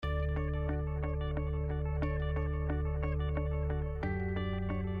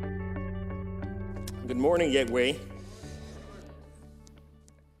Good morning, Gateway.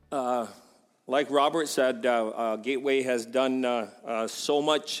 Like Robert said, Gateway has done so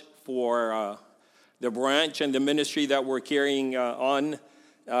much for the branch and the ministry that we're carrying on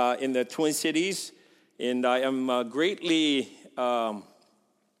in the Twin Cities. And I am greatly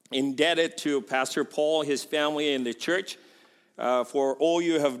indebted to Pastor Paul, his family, and the church for all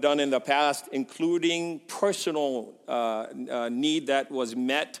you have done in the past, including personal need that was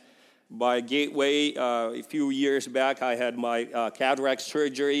met by Gateway. A few years back, I had my cataract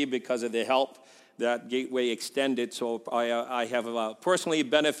surgery because of the help that Gateway extended. So I have personally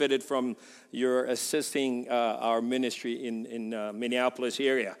benefited from your assisting our ministry in Minneapolis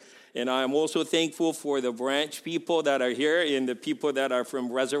area. And I'm also thankful for the branch people that are here and the people that are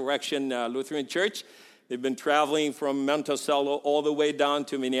from Resurrection Lutheran Church. They've been traveling from Monticello all the way down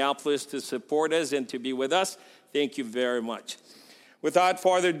to Minneapolis to support us and to be with us. Thank you very much. Without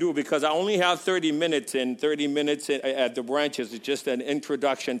further ado, because I only have 30 minutes, and 30 minutes at the branches is just an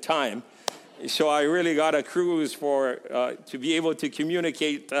introduction time. So I really got a cruise to be able to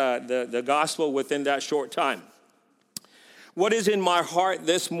communicate the gospel within that short time. What is in my heart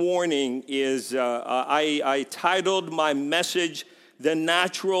this morning is I titled my message, "The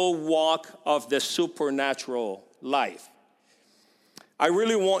Natural Walk of the Supernatural Life." I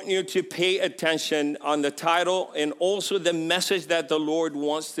really want you to pay attention on the title and also the message that the Lord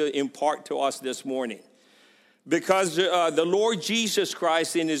wants to impart to us this morning. Because the Lord Jesus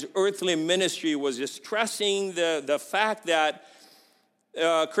Christ in his earthly ministry was stressing the fact that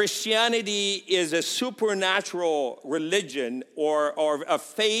Christianity is a supernatural religion or a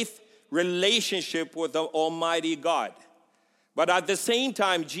faith relationship with the Almighty God. But at the same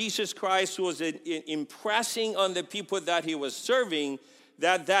time, Jesus Christ was impressing on the people that he was serving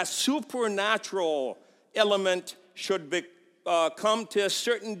that supernatural element should come to a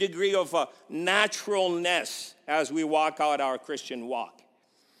certain degree of naturalness as we walk out our Christian walk.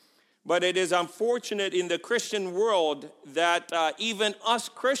 But it is unfortunate in the Christian world that even us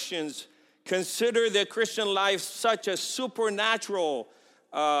Christians consider the Christian life such a supernatural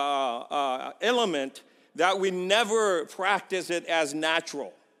element that we never practice it as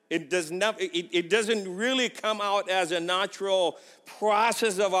natural. It doesn't really come out as a natural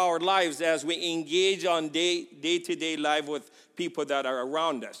process of our lives as we engage on day-to-day life with people that are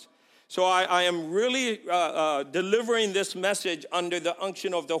around us. So I am really delivering this message under the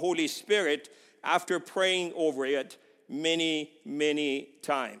unction of the Holy Spirit after praying over it many, many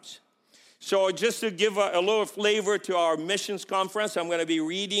times. So just to give a little flavor to our missions conference, I'm going to be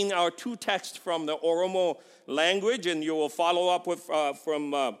reading our two texts from the Oromo language, and you will follow up with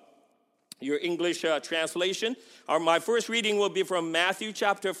from your English translation. My first reading will be from Matthew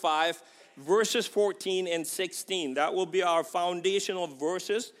chapter 5, verses 14 and 16. That will be our foundational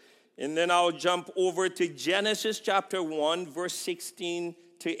verses. And then I'll jump over to Genesis chapter 1, verse 16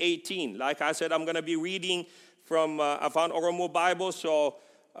 to 18. Like I said, I'm going to be reading from I found Oromo Bible, so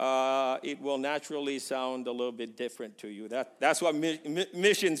it will naturally sound a little bit different to you. That's what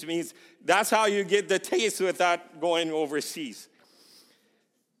missions means. That's how you get the taste without going overseas.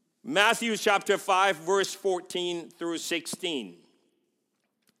 Matthew chapter 5, verse 14 through 16.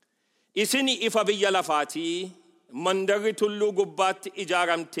 Isini ifa biyya lafaati mandarri tulluu gubbaatti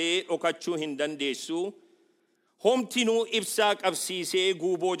ijaaramtee dhokachuu hin dandeessu. Homtinuu ibsaa qabsiisee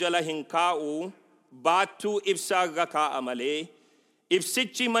guuboo jala hin kaa'u, baattuu ibsaarra kaa'a malee.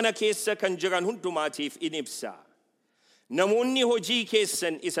 Ibsichi mana keessa kan jiran hundumaatiif in ibsa. Namoonni hojii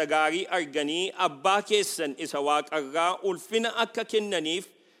keessan isa gaarii arganii abbaa keessan isa waaqarraa ulfina akka kennaniif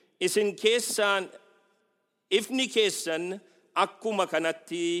isin keessaan ifni keessan akkuma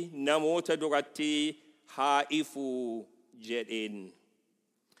kanatti namoota duratti haa ifu jedheen.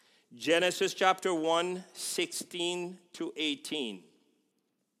 Genesis chapter 1, 16 to 18.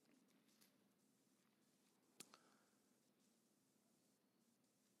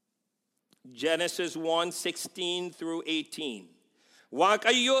 Genesis 1, 16 through 18.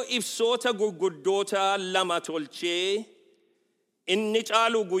 Waaqayyo ibsoota gurguddoota lama tolchee, inni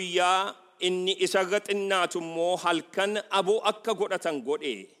caalu guyyaa, inni isarra xinnaatu immoo halkan aboo akka godhatan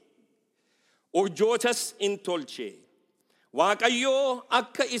godhe. Urjootas in tolche. Waaqayyo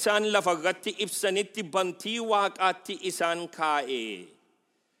akka isaan lafarratti ibsanitti bantii waaqaatti isaan kaa'e.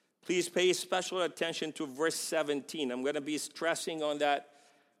 Please pay special attention to verse 17. I'm going to be stressing on that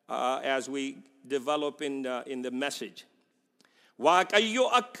as we develop in the message. Waaqayyo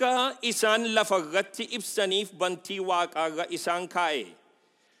akka isaan lafarratti ibsaniif bantii waaqarra isaan kaa'e.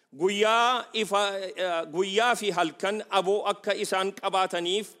 Guyyaa fi halkan aboo akka isaan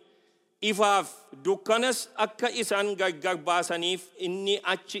qabaataniif, ifaaf dukkanas akka isaan gargar baasaniif inni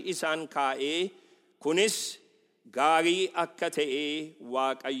achi isaan kaa'e. Kunis gari akka ta'e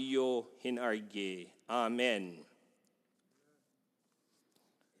Waaqayyo hin arge. Amen.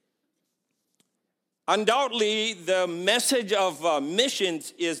 Undoubtedly, the message of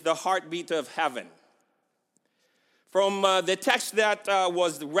missions is the heartbeat of heaven. From the text that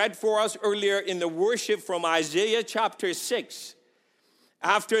was read for us earlier in the worship from Isaiah chapter 6,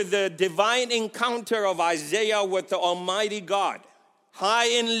 after the divine encounter of Isaiah with the Almighty God, high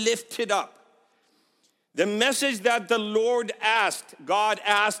and lifted up, the message that the Lord asked, God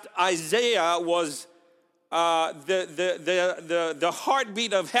asked Isaiah was the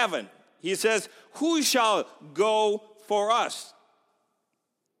heartbeat of heaven. He says, who shall go for us?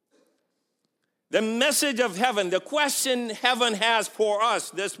 The message of heaven, the question heaven has for us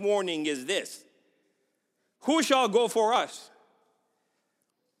this morning is this: who shall go for us?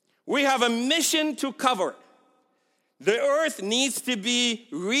 We have a mission to cover. The earth needs to be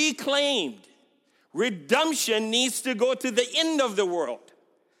reclaimed. Redemption needs to go to the end of the world.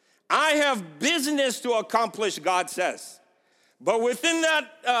 I have business to accomplish, God says. But within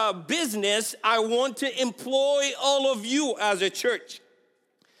that business, I want to employ all of you as a church.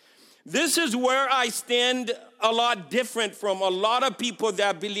 This is where I stand a lot different from a lot of people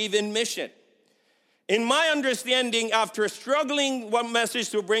that believe in mission. In my understanding, after struggling what message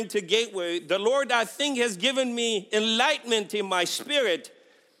to bring to Gateway, the Lord, I think, has given me enlightenment in my spirit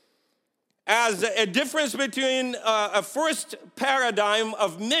as a difference between a first paradigm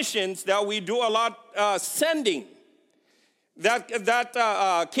of missions that we do a lot sending.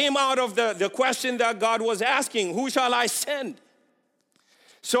 That came out of the question that God was asking, who shall I send?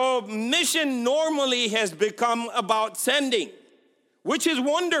 So mission normally has become about sending, which is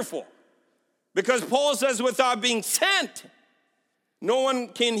wonderful. Because Paul says without being sent, no one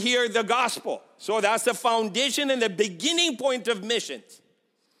can hear the gospel. So that's the foundation and the beginning point of missions.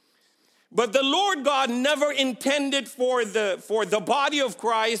 But the Lord God never intended for the body of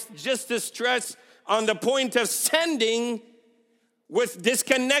Christ just to stress on the point of sending with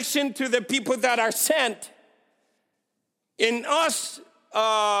disconnection to the people that are sent. In us,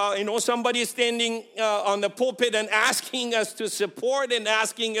 somebody standing on the pulpit and asking us to support and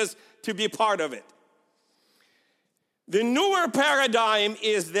asking us to be part of it. The newer paradigm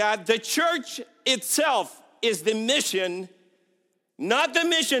is that the church itself is the mission, not the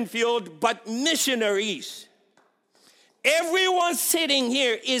mission field, but missionaries. Everyone sitting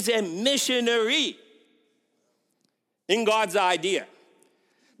here is a missionary in God's idea.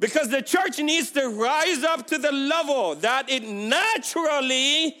 Because the church needs to rise up to the level that it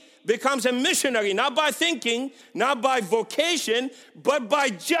naturally becomes a missionary, not by thinking, not by vocation, but by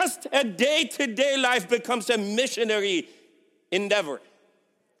just a day-to-day life becomes a missionary endeavor.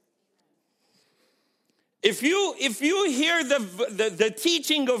 If you hear the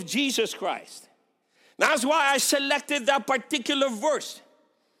teaching of Jesus Christ, that's why I selected that particular verse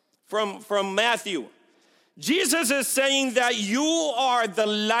from Matthew. Jesus is saying that you are the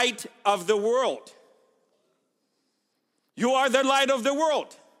light of the world. You are the light of the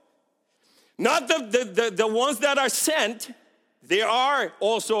world. Not the ones that are sent, they are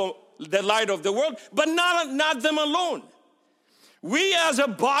also the light of the world, but not them alone. We as a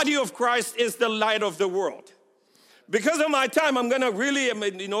body of Christ is the light of the world. Because of my time, I'm going to really,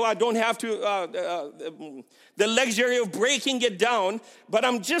 I don't have to, the luxury of breaking it down, but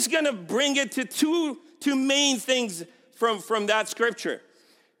I'm just going to bring it to two main things from that scripture.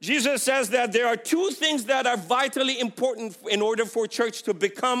 Jesus says that there are two things that are vitally important in order for church to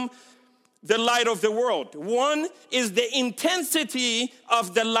become the light of the world. One is the intensity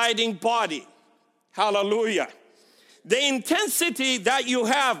of the lighting body. Hallelujah. The intensity that you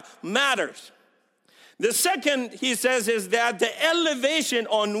have matters. The second, he says, is that the elevation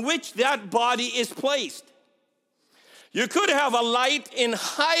on which that body is placed. You could have a light and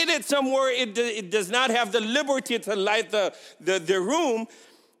hide it somewhere. It does not have the liberty to light the room.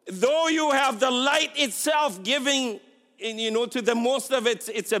 Though you have the light itself giving, to the most of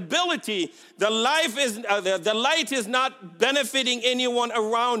its ability, the light is not benefiting anyone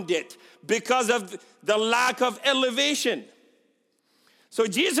around it because of the lack of elevation. So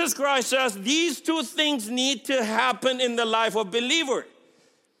Jesus Christ says these two things need to happen in the life of believer.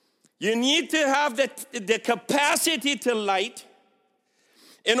 You need to have the capacity to light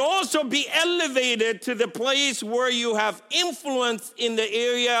and also be elevated to the place where you have influence in the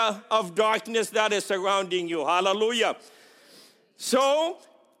area of darkness that is surrounding you. Hallelujah. So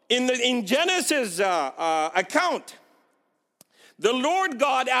in Genesis account, the Lord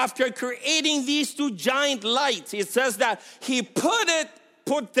God, after creating these two giant lights, it says that he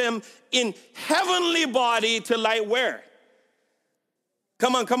put them in heavenly body to light where?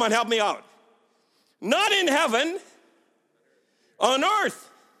 Come on, help me out. Not in heaven, on earth.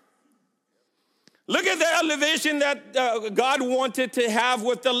 Look at the elevation that God wanted to have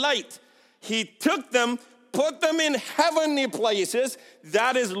with the light. He took them, put them in heavenly places.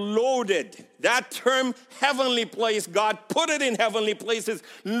 That is loaded. That term, heavenly place, God put it in heavenly places,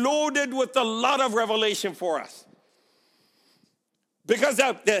 loaded with a lot of revelation for us. Because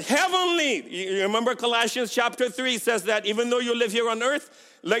the heavenly, you remember Colossians chapter 3 says that even though you live here on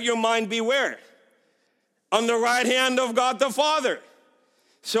earth, let your mind be where? On the right hand of God the Father.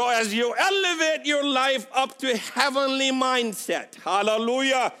 So as you elevate your life up to heavenly mindset,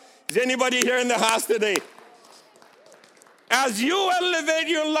 hallelujah. Is anybody here in the house today? As you elevate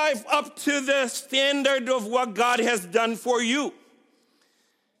your life up to the standard of what God has done for you,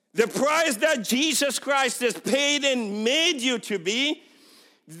 the price that Jesus Christ has paid and made you to be,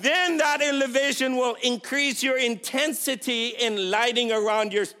 then that elevation will increase your intensity in lighting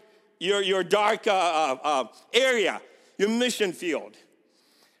around your dark area, your mission field.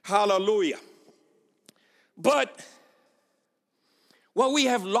 Hallelujah. But what we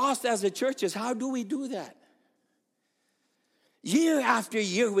have lost as a church is, how do we do that? Year after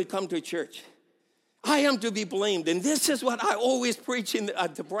year we come to church. I am to be blamed. And this is what I always preach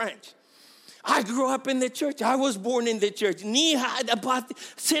at the branch. I grew up in the church. I was born in the church.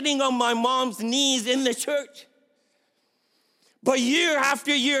 Sitting on my mom's knees in the church. But year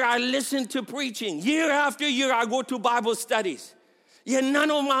after year I listen to preaching. Year after year I go to Bible studies. Yet none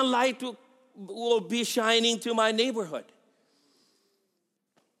of my light will be shining to my neighborhood.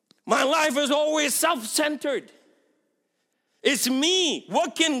 My life is always self-centered. It's me.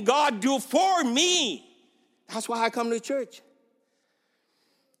 What can God do for me? That's why I come to church.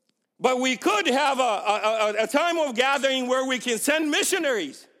 But we could have a time of gathering where we can send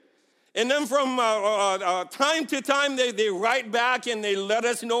missionaries. And then from time to time, they write back and they let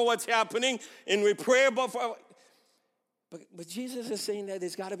us know what's happening. And we pray about. But Jesus is saying that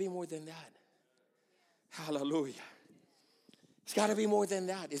there's got to be more than that. Hallelujah. It's got to be more than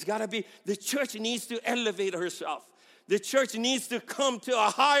that. It's got to be, the church needs to elevate herself. The church needs to come to a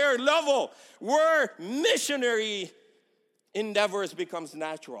higher level where missionary endeavors becomes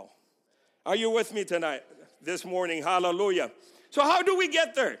natural. Are you with me tonight, this morning? Hallelujah. So how do we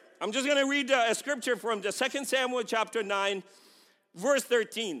get there? I'm just going to read a scripture from the 2 Samuel chapter 9, verse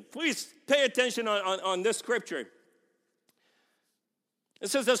 13. Please pay attention on this scripture.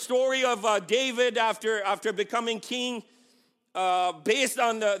 This is the story of David after becoming king, based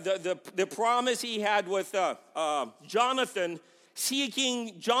on the promise he had with Jonathan,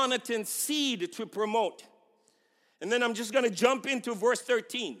 seeking Jonathan's seed to promote. And then I'm just going to jump into verse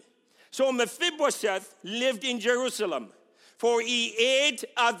 13. So Mephibosheth lived in Jerusalem, for he ate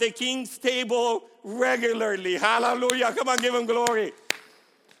at the king's table regularly. Hallelujah. Come on, give him glory.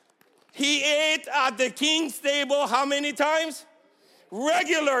 He ate at the king's table how many times?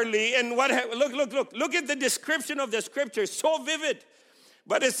 Regularly. And look at the description of the scripture, so vivid.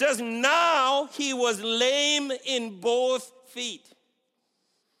 But it says, now he was lame in both feet.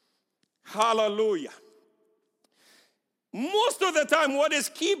 Hallelujah. Most of the time, what is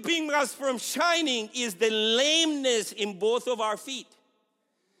keeping us from shining is the lameness in both of our feet.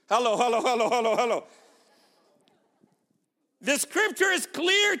 Hello. The scripture is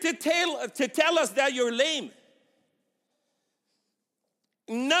clear to tell us that you're lame.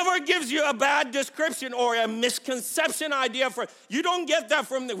 Never gives you a bad description or a misconception idea for. You don't get that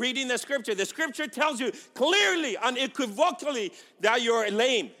from reading the scripture. The scripture tells you clearly, unequivocally, that you're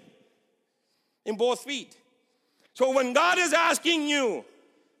lame in both feet. So when God is asking you,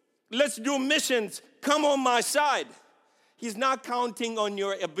 let's do missions, come on my side, he's not counting on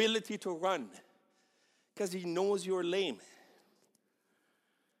your ability to run because he knows you're lame.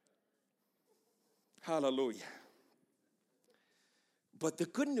 Hallelujah. But the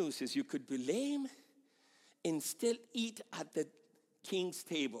good news is you could be lame and still eat at the king's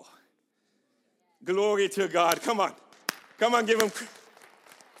table. Glory to God. Come on, give him.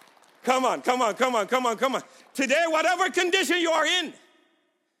 Come on. Today, whatever condition you are in,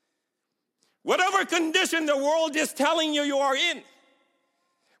 whatever condition the world is telling you are in,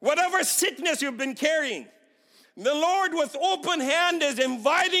 whatever sickness you've been carrying, the Lord with open hand is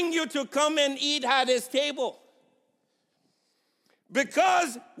inviting you to come and eat at his table.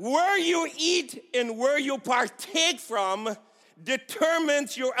 Because where you eat and where you partake from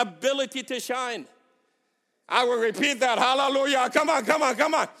determines your ability to shine. I will repeat that. Hallelujah. Come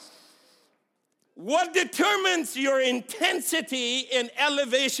on. What determines your intensity and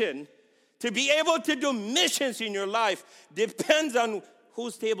elevation to be able to do missions in your life depends on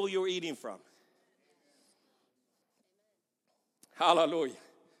whose table you're eating from. Hallelujah.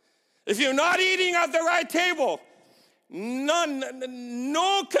 If you're not eating at the right table,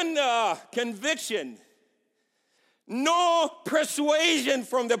 no conviction, no persuasion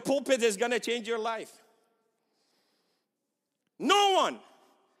from the pulpit is going to change your life. No one.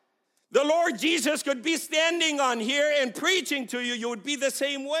 The Lord Jesus could be standing on here and preaching to you. You would be the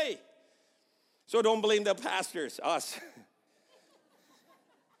same way. So don't blame the pastors, us.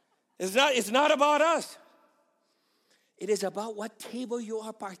 It's not about us. It is about what table you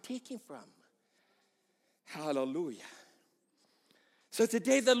are partaking from. Hallelujah. So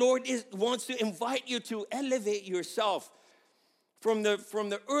today the Lord wants to invite you to elevate yourself from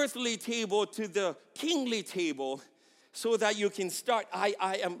the earthly table to the kingly table so that you can start. I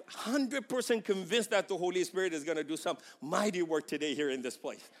am 100% convinced that the Holy Spirit is going to do some mighty work today here in this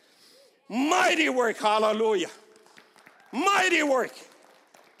place. Mighty work, hallelujah. Mighty work.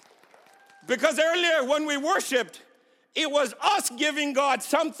 Because earlier when we worshiped, it was us giving God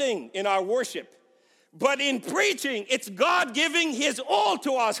something in our worship. But in preaching, it's God giving his all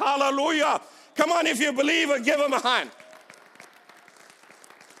to us. Hallelujah. Come on, if you believe it, give him a hand.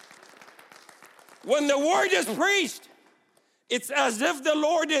 When the word is preached, it's as if the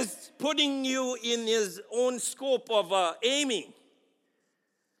Lord is putting you in his own scope of aiming.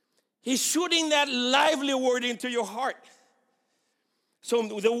 He's shooting that lively word into your heart. So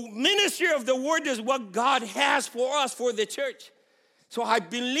the ministry of the word is what God has for us, for the church. So I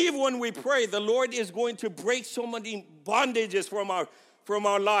believe when we pray, the Lord is going to break so many bondages from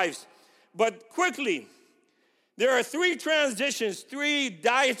our lives. But quickly, there are three transitions, three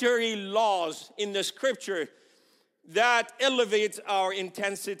dietary laws in the scripture that elevates our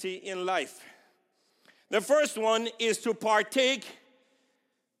intensity in life. The first one is to partake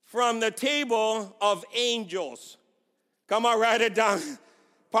from the table of angels. Come on, write it down.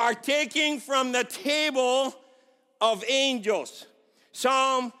 Partaking from the table of angels.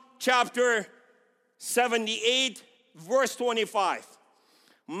 Psalm chapter 78, verse 25.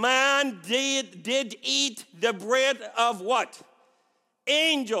 Man did eat the bread of what?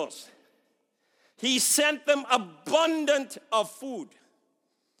 Angels. He sent them abundant of food.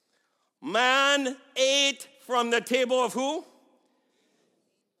 Man ate from the table of who?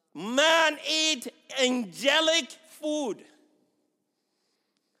 Man ate angelic food.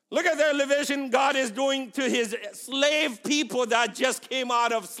 Look at the elevation God is doing to his slave people that just came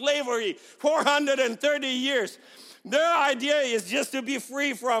out of slavery 430 years. Their idea is just to be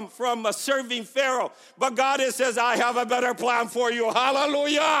free from serving Pharaoh. But God says, I have a better plan for you.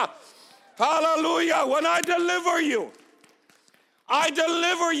 Hallelujah. Hallelujah. When I deliver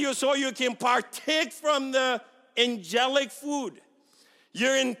you so you can partake from the angelic food.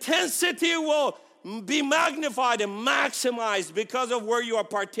 Your intensity will be magnified and maximized because of where you are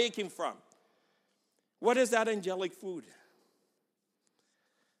partaking from. What is that angelic food?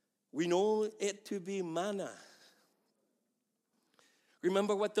 We know it to be manna.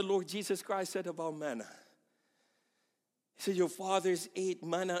 Remember what the Lord Jesus Christ said about manna. He said, your fathers ate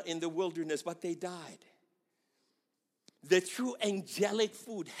manna in the wilderness, but they died. The true angelic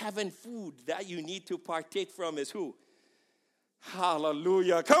food, heaven food that you need to partake from is who?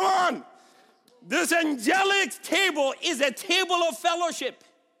 Hallelujah. Come on. This angelic table is a table of fellowship.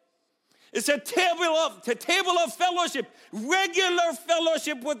 It's a table of fellowship, regular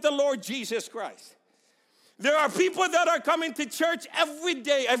fellowship with the Lord Jesus Christ. There are people that are coming to church every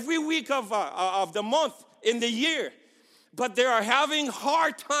day, every week of the month, in the year, but they are having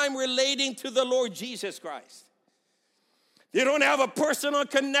hard time relating to the Lord Jesus Christ. They don't have a personal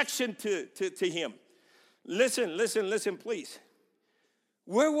connection to him. Listen, please.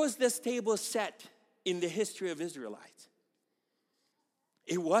 Where was this table set in the history of Israelites?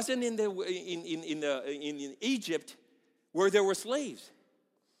 It wasn't in Egypt where there were slaves.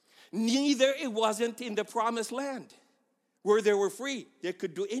 Neither it wasn't in the promised land where they were free. They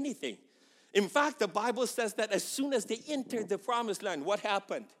could do anything. In fact, the Bible says that as soon as they entered the promised land, what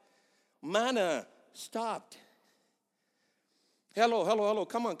happened? Manna stopped. Hello.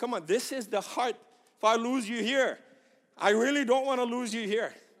 Come on. This is the heart. If I lose you here, I really don't want to lose you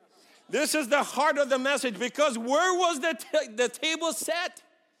here. This is the heart of the message, because where was the table set?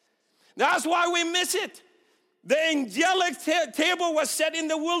 That's why we miss it. The angelic table was set in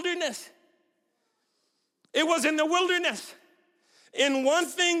the wilderness. It was in the wilderness. In one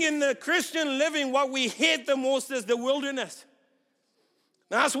thing in the Christian living, what we hate the most is the wilderness.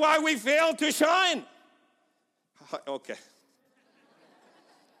 That's why we fail to shine. Okay.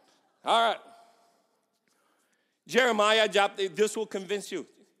 All right. Jeremiah, this will convince you.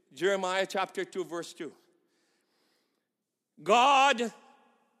 Jeremiah chapter 2, verse 2. God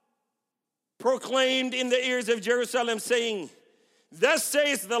proclaimed in the ears of Jerusalem, saying, Thus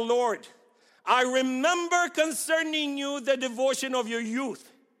says the Lord, I remember concerning you the devotion of your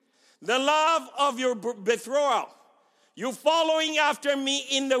youth, the love of your betrothal, you following after me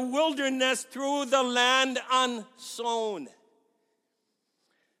in the wilderness through the land unsown.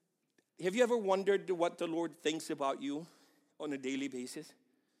 Have you ever wondered what the Lord thinks about you on a daily basis?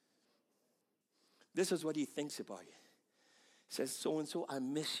 This is what he thinks about you. He says, so-and-so, I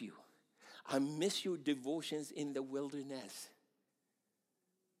miss you. I miss your devotions in the wilderness.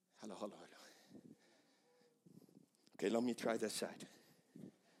 Hello. Okay, let me try this side.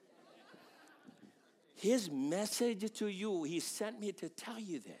 His message to you, he sent me to tell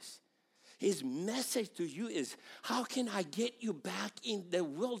you this. His message to you is, how can I get you back in the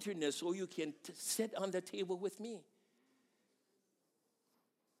wilderness so you can sit on the table with me?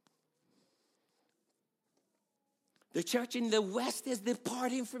 The church in the West is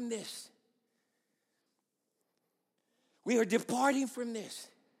departing from this. We are departing from this.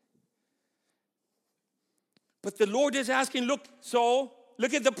 But the Lord is asking, look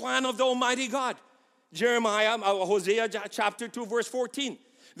at the plan of the Almighty God. Hosea chapter 2, verse 14.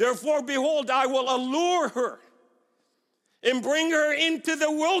 Therefore, behold, I will allure her and bring her into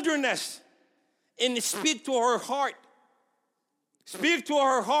the wilderness and speak to her heart. Speak to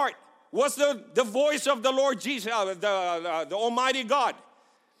her heart. What's the voice of the Lord Jesus, the Almighty God?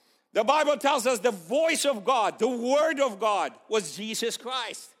 The Bible tells us the voice of God, the Word of God was Jesus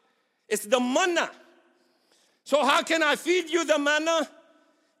Christ. It's the manna. So how can I feed you the manna?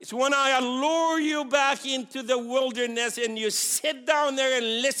 It's when I allure you back into the wilderness and you sit down there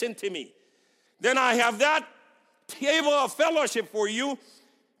and listen to me. Then I have that table of fellowship for you.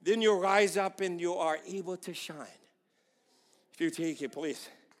 Then you rise up and you are able to shine. If you take it, please.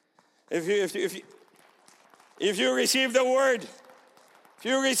 If you receive the word,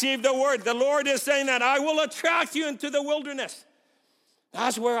 the Lord is saying that I will attract you into the wilderness.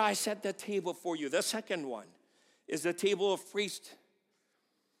 That's where I set the table for you. The second one is the table of priest.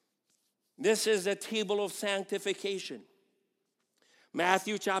 This is a table of sanctification.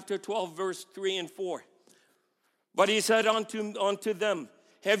 Matthew chapter 12, verse 3 and 4. But he said unto them,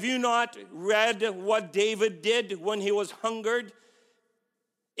 have you not read what David did when he was hungered?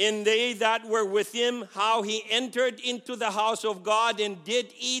 And they that were with him, how he entered into the house of God and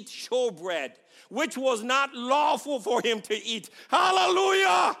did eat showbread, which was not lawful for him to eat.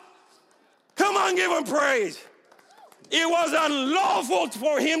 Hallelujah! Come on, give him praise. It was unlawful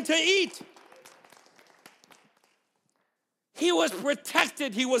for him to eat. He was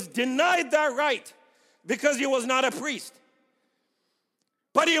protected. He was denied that right because he was not a priest.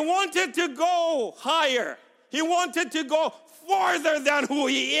 But he wanted to go higher. He wanted to go farther than who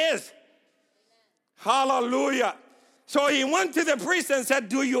he is. Hallelujah. So he went to the priest and said,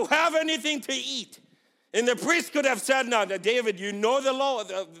 do you have anything to eat? And the priest could have said, no, David, you know the law,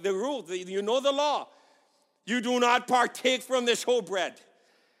 the rule, you know the law. You do not partake from the showbread.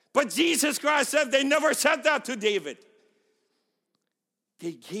 But Jesus Christ said they never said that to David.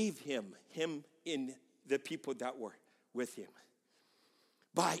 They gave him in the people that were with him.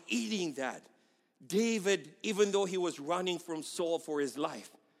 By eating that, David, even though he was running from Saul for his life,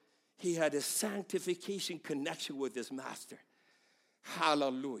 he had a sanctification connection with his master.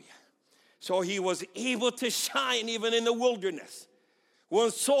 Hallelujah. So he was able to shine even in the wilderness. When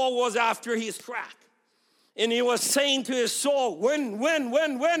Saul was after his track. And he was saying to his soul, when?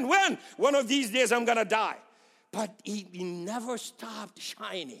 One of these days I'm going to die. But he never stopped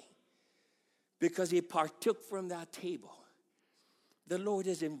shining because he partook from that table. The Lord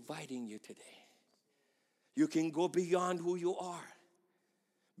is inviting you today. You can go beyond who you are,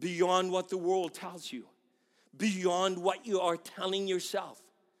 beyond what the world tells you, beyond what you are telling yourself.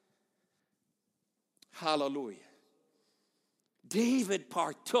 Hallelujah. David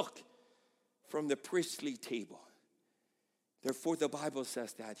partook from the priestly table. Therefore, the Bible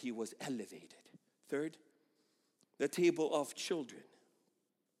says that he was elevated. Third, the table of children.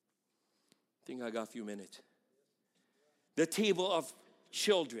 I think I got a few minutes. The table of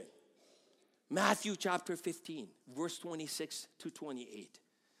children. Matthew chapter 15, verse 26 to 28.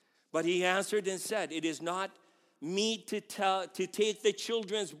 But he answered and said, it is not meet to take the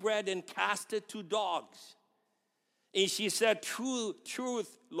children's bread and cast it to dogs. And she said,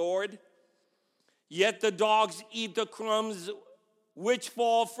 truth, Lord. Yet the dogs eat the crumbs which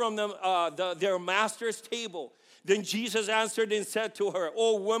fall from their master's table. Then Jesus answered and said to her,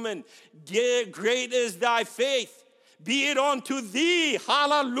 O woman, great is thy faith. Be it unto thee.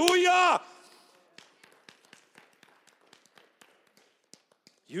 Hallelujah.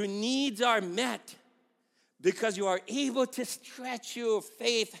 Your needs are met because you are able to stretch your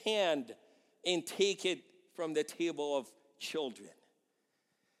faith hand and take it from the table of children.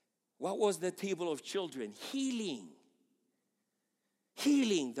 What was the table of children? Healing.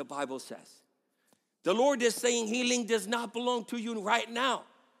 Healing, the Bible says. The Lord is saying healing does not belong to you right now.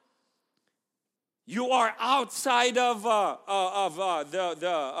 You are outside of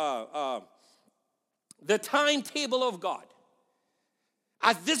the timetable of God.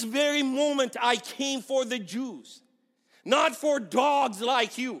 At this very moment, I came for the Jews, not for dogs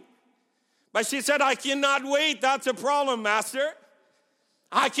like you. But she said, I cannot wait. That's a problem, Master.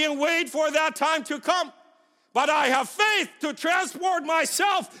 I can't wait for that time to come. But I have faith to transport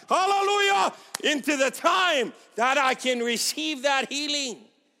myself, hallelujah, into the time that I can receive that healing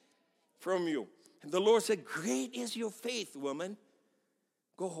from you. And the Lord said, great is your faith, woman.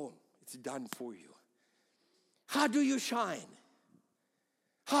 Go home. It's done for you. How do you shine?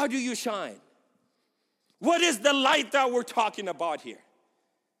 How do you shine? What is the light that we're talking about here?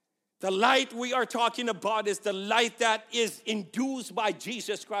 The light we are talking about is the light that is induced by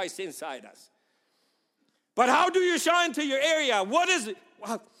Jesus Christ inside us. But how do you shine to your area? What is it?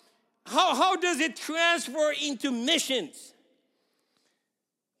 How does it transfer into missions?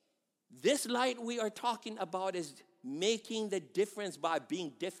 This light we are talking about is making the difference by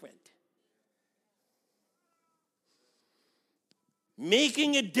being different.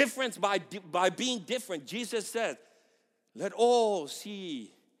 Making a difference by being different. Jesus said, let all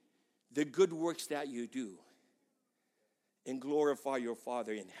see the good works that you do and glorify your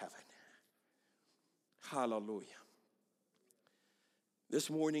Father in heaven. Hallelujah. This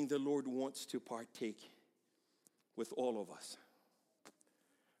morning, the Lord wants to partake with all of us.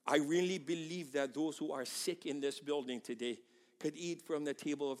 I really believe that those who are sick in this building today could eat from the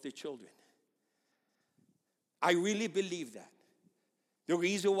table of the children. I really believe that. The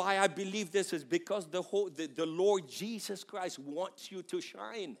reason why I believe this is because the Lord Jesus Christ wants you to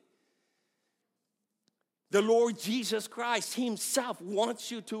shine. The Lord Jesus Christ himself wants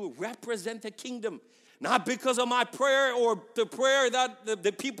you to represent the kingdom. Not because of my prayer or the prayer that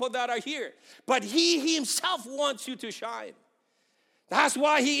the people that are here. But he himself wants you to shine. That's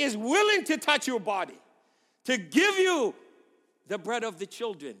why he is willing to touch your body. To give you the bread of the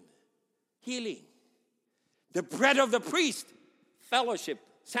children, healing. The bread of the priest, fellowship,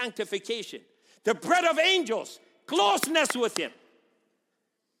 sanctification. The bread of angels, closeness with him.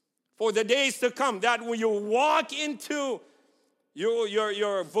 For the days to come, that when you walk into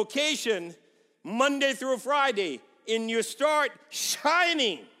your vocation Monday through Friday, and you start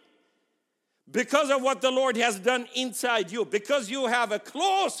shining because of what the Lord has done inside you, because you have a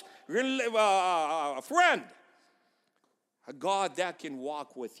close friend, a God that can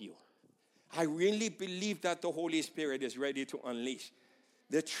walk with you. I really believe that the Holy Spirit is ready to unleash.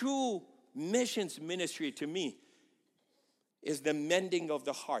 The true missions ministry to me is the mending of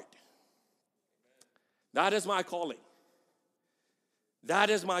the heart. That is my calling.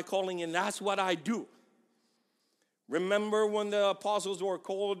 That is my calling, and that's what I do. Remember when the apostles were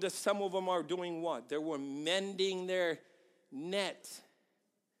called, some of them are doing what? They were mending their net.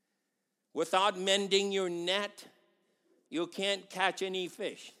 Without mending your net, you can't catch any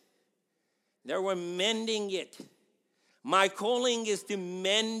fish. They were mending it. My calling is to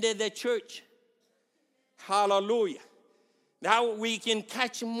mend the church. Hallelujah. Now we can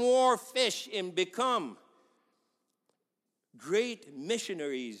catch more fish and become great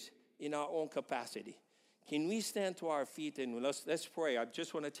missionaries in our own capacity. Can we stand to our feet and let's pray? I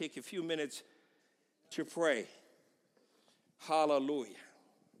just want to take a few minutes to pray. Hallelujah.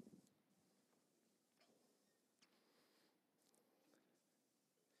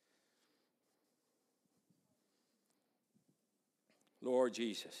 Lord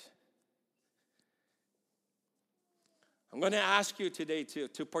Jesus, I'm going to ask you today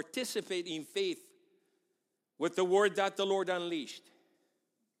to participate in faith with the word that the Lord unleashed.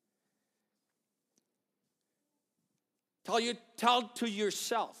 Tell to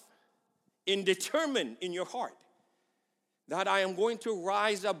yourself and determine in your heart that I am going to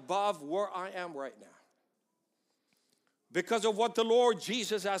rise above where I am right now. Because of what the Lord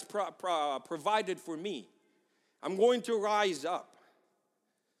Jesus has provided for me, I'm going to rise up.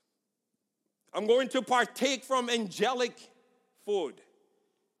 I'm going to partake from angelic food,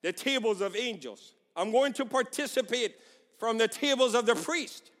 the tables of angels. I'm going to participate from the tables of the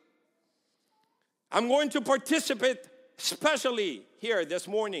priest. I'm going to participate, especially here this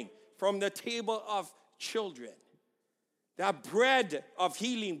morning, from the table of children. That bread of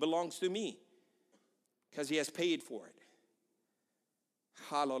healing belongs to me because he has paid for it.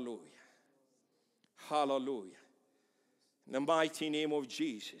 Hallelujah. Hallelujah. In the mighty name of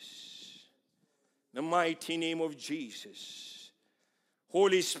Jesus. In the mighty name of Jesus.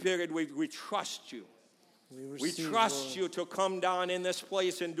 Holy Spirit, we trust you. We trust you to come down in this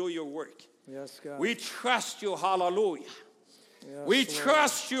place and do your work. Yes, God. We trust you, hallelujah. Yes, We Lord.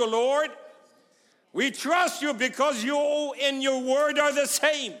 trust you, Lord. We trust you because you and your word are the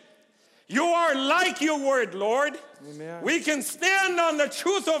same. You are like your word, Lord. Amen. We can stand on the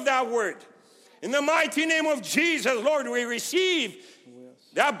truth of that word. In the mighty name of Jesus, Lord, we receive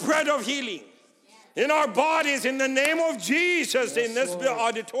that bread of healing in our bodies in the name of Jesus, in this Lord.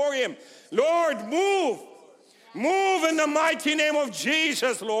 auditorium. Lord, move. Move in the mighty name of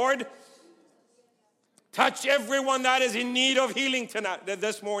Jesus, Lord. Touch everyone that is in need of healing tonight,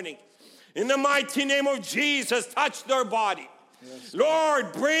 this morning. In the mighty name of Jesus, touch their body. Yes,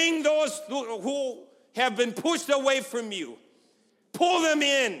 Lord, bring those who have been pushed away from you. Pull them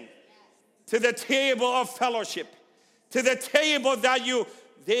in to the table of fellowship, to the table that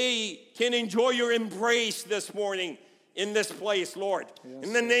they can enjoy your embrace this morning in this place, Lord. Yes,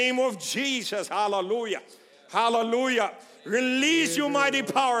 in the name of Jesus, hallelujah. Hallelujah. Release your mighty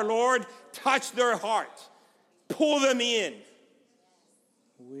power, Lord. Touch their hearts. Pull them in.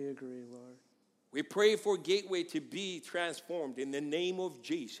 We agree, Lord. We pray for Gateway to be transformed in the name of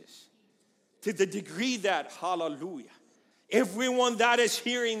Jesus. To the degree that, hallelujah, everyone that is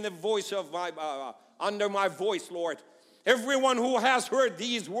hearing the voice of my, under my voice, Lord, everyone who has heard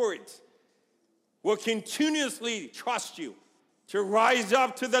these words will continuously trust you to rise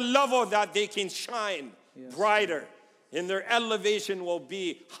up to the level that they can shine brighter. And their elevation will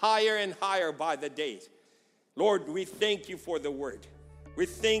be higher and higher by the days. Lord, we thank you for the word. We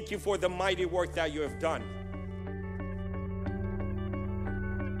thank you for the mighty work that you have done.